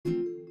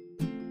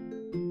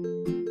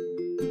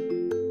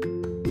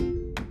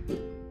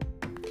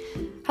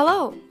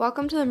Hello,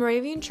 welcome to the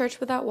Moravian Church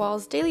Without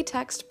Walls Daily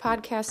Text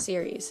podcast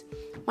series.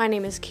 My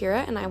name is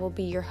Kira and I will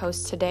be your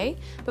host today,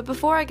 but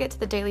before I get to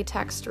the daily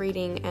text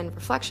reading and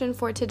reflection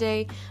for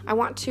today, I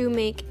want to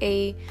make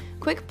a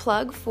quick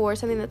plug for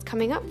something that's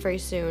coming up very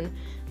soon.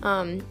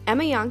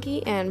 Emma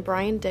Yankee and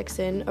Brian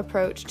Dixon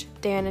approached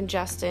Dan and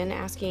Justin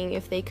asking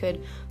if they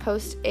could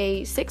host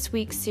a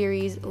 6-week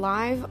series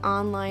live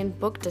online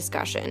book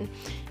discussion,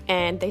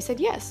 and they said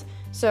yes.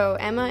 So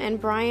Emma and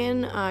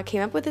Brian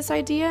came up with this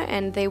idea,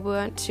 and they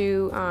want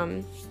you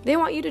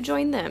to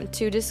join them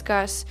to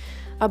discuss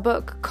a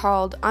book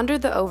called Under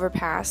the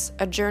Overpass: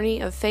 A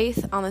Journey of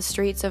Faith on the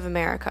Streets of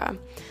America.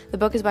 The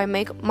book is by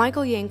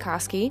Michael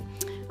Yankowski,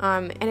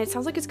 and it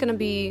sounds like it's going to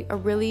be a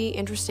really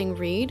interesting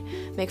read,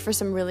 make for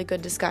some really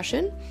good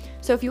discussion.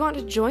 So if you want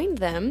to join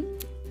them,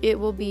 it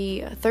will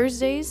be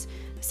Thursdays,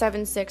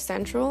 7-6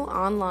 Central,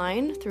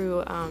 online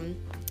through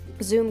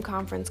Zoom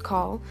conference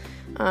call,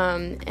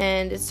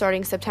 and it's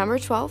starting September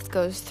 12th,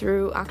 goes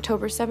through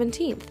October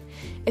 17th.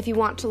 If you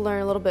want to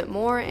learn a little bit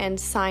more and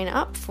sign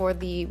up for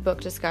the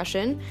book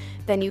discussion,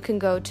 then you can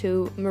go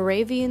to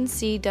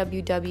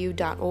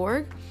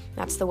moraviancww.org.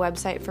 That's the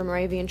website for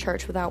Moravian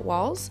Church Without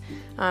Walls.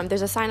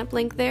 There's a sign-up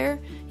link there.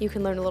 You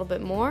can learn a little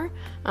bit more,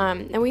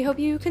 and we hope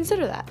you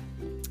consider that.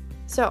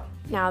 So,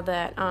 now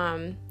that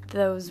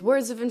those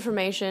words of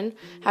information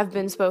have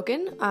been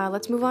spoken,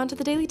 let's move on to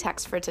the daily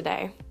text for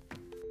today.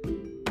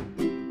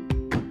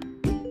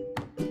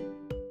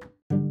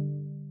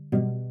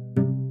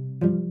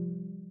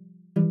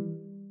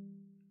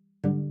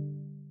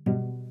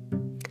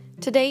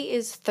 Today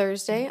is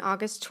Thursday,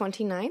 August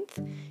 29th,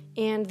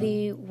 and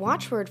the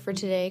watchword for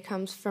today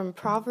comes from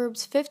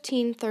Proverbs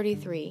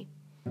 15:33.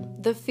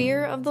 The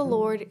fear of the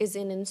Lord is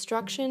in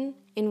instruction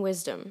in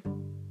wisdom.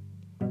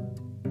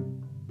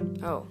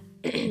 Oh,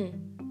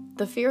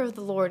 the fear of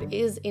the Lord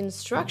is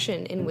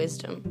instruction in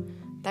wisdom.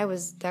 That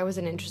was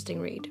an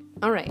interesting read.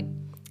 All right,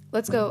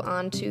 let's go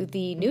on to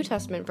the New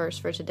Testament verse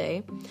for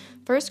today,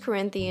 1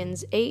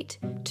 Corinthians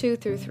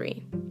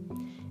 8:2-3.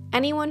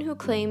 Anyone who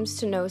claims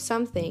to know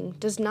something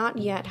does not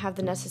yet have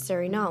the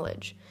necessary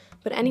knowledge,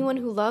 but anyone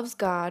who loves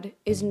God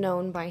is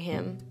known by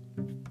him.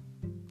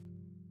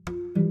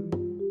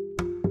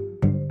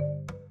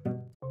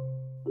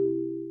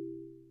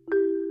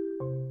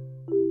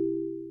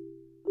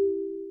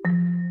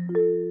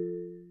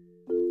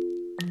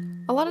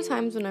 A lot of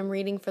times when I'm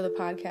reading for the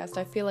podcast,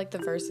 I feel like the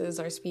verses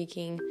are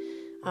speaking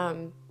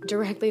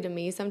directly to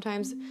me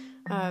sometimes,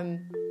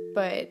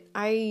 but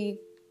I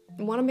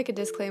want to make a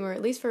disclaimer,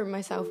 at least for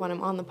myself when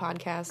I'm on the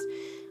podcast.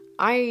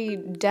 I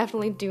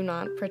definitely do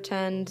not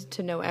pretend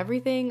to know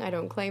everything. I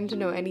don't claim to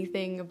know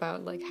anything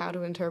about like how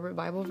to interpret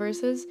Bible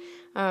verses.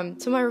 So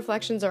my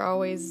reflections are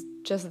always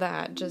just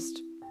that,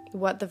 just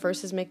what the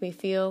verses make me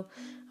feel,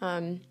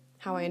 how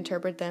I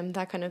interpret them,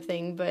 that kind of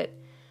thing. But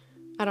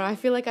I don't know, I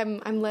feel like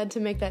I'm led to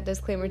make that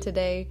disclaimer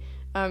today,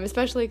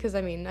 especially because,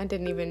 I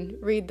didn't even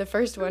read the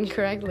first one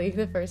correctly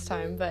the first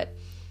time, but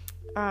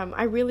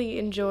I really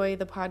enjoy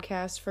the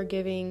podcast for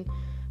giving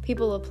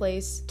people a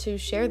place to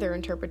share their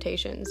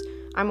interpretations.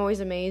 I'm always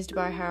amazed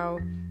by how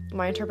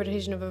my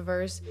interpretation of a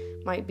verse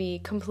might be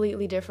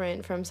completely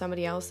different from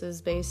somebody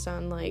else's based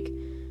on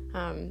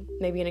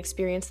maybe an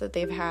experience that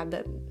they've had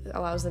that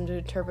allows them to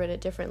interpret it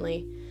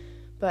differently.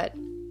 But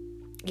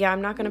yeah,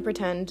 I'm not going to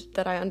pretend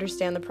that I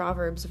understand the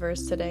Proverbs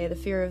verse today. The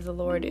fear of the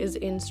Lord is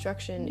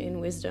instruction in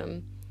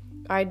wisdom.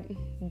 I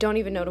don't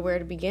even know where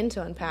to begin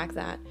to unpack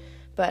that.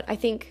 But I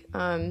think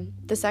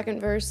the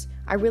second verse,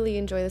 I really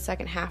enjoy the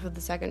second half of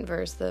the second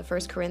verse, the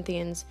 1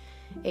 Corinthians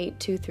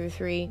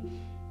 8:2-3,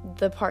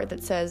 the part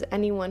that says,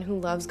 anyone who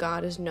loves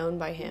God is known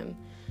by him.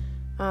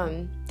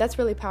 That's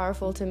really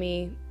powerful to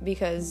me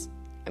because,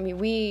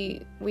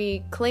 we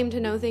claim to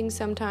know things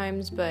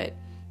sometimes, but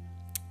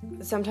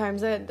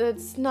sometimes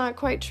that's not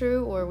quite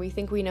true, or we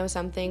think we know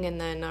something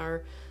and then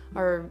our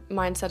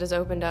mindset is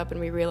opened up and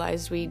we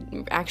realize we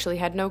actually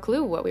had no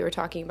clue what we were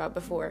talking about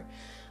before.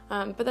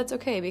 But that's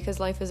okay,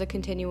 because life is a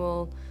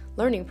continual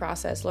learning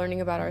process,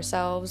 learning about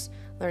ourselves,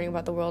 learning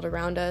about the world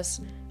around us.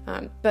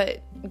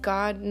 But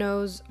God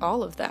knows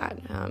all of that.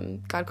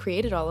 God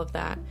created all of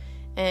that.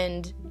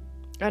 And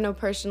I know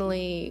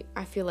personally,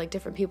 I feel like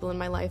different people in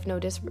my life know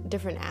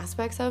different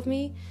aspects of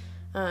me.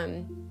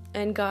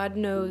 And God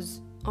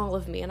knows all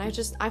of me. And I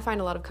find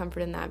a lot of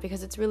comfort in that,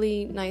 because it's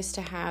really nice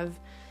to have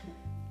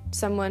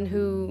someone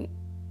who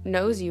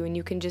knows you and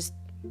you can just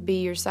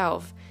be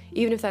yourself,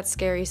 even if that's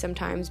scary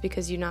sometimes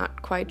because you're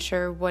not quite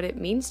sure what it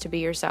means to be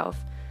yourself.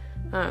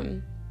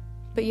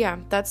 But yeah,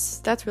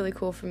 that's really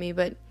cool for me.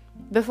 But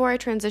before I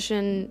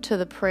transition to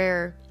the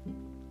prayer,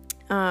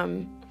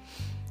 I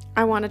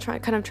want to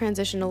kind of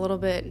transition a little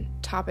bit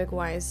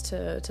topic-wise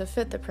to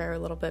fit the prayer a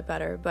little bit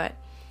better. But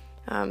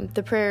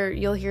the prayer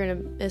you'll hear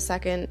in a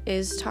second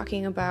is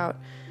talking about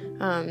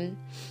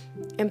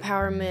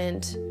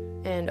empowerment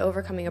and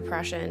overcoming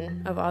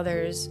oppression of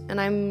others.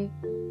 And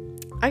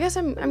I guess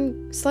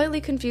I'm slightly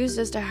confused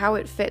as to how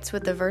it fits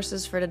with the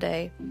verses for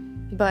today,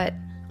 but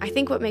I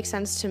think what makes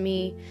sense to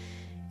me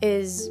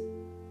is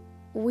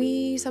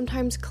we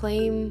sometimes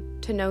claim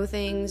to know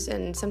things,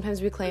 and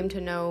sometimes we claim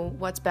to know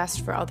what's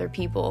best for other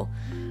people.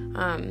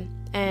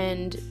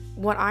 And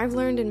what I've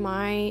learned in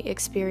my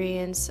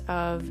experience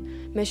of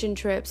mission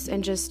trips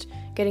and just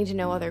getting to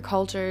know other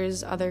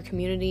cultures, other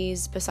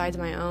communities besides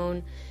my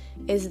own,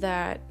 is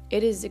that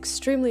it is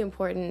extremely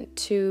important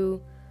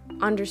to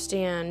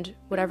understand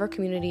whatever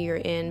community you're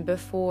in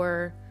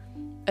before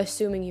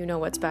assuming you know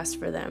what's best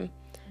for them.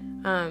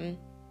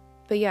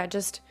 But yeah,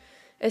 just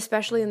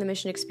especially in the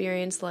mission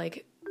experience,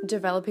 like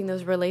developing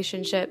those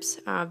relationships,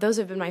 those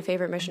have been my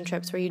favorite mission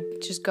trips, where you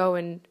just go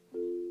and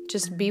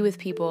just be with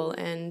people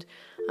and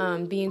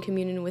be in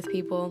community with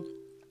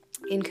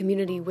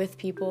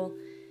people,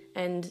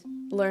 and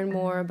learn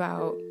more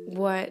about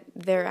what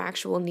their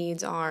actual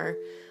needs are,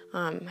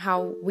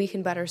 how we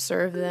can better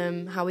serve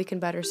them, how we can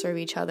better serve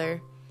each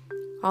other,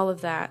 all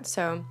of that.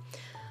 So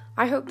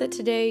I hope that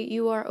today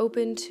you are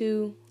open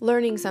to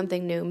learning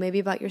something new, maybe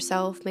about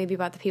yourself, maybe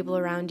about the people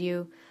around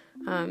you.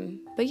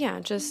 But yeah,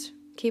 just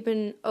keep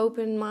an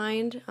open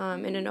mind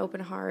and an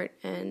open heart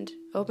and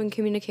open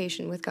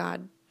communication with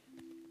God.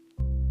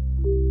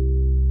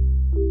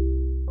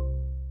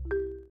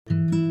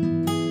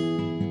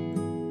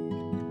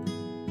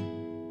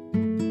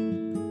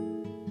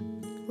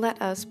 Let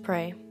us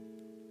pray.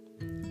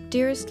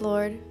 Dearest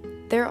Lord,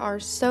 there are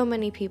so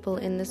many people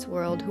in this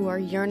world who are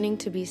yearning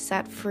to be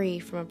set free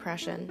from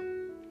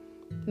oppression.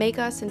 Make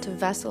us into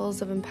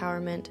vessels of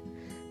empowerment,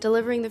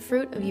 delivering the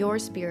fruit of your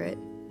Spirit.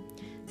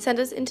 Send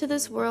us into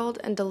this world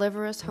and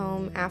deliver us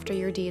home after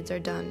your deeds are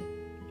done.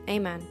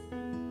 Amen.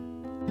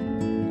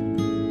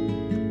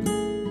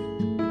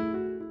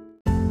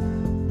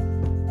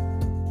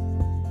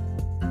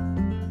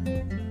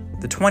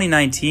 The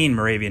 2019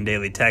 Moravian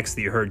Daily Text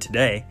that you heard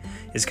today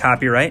is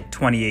copyright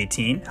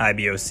 2018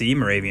 IBOC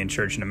Moravian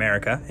Church in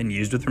America and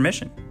used with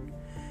permission.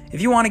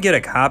 If you want to get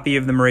a copy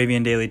of the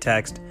Moravian Daily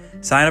Text,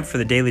 sign up for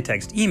the Daily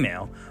Text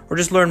email, or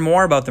just learn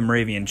more about the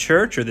Moravian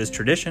Church or this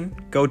tradition,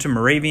 go to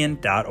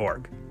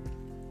moravian.org.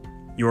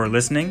 You are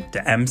listening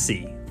to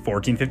MC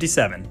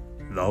 1457,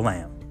 The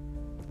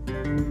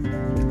Lamb.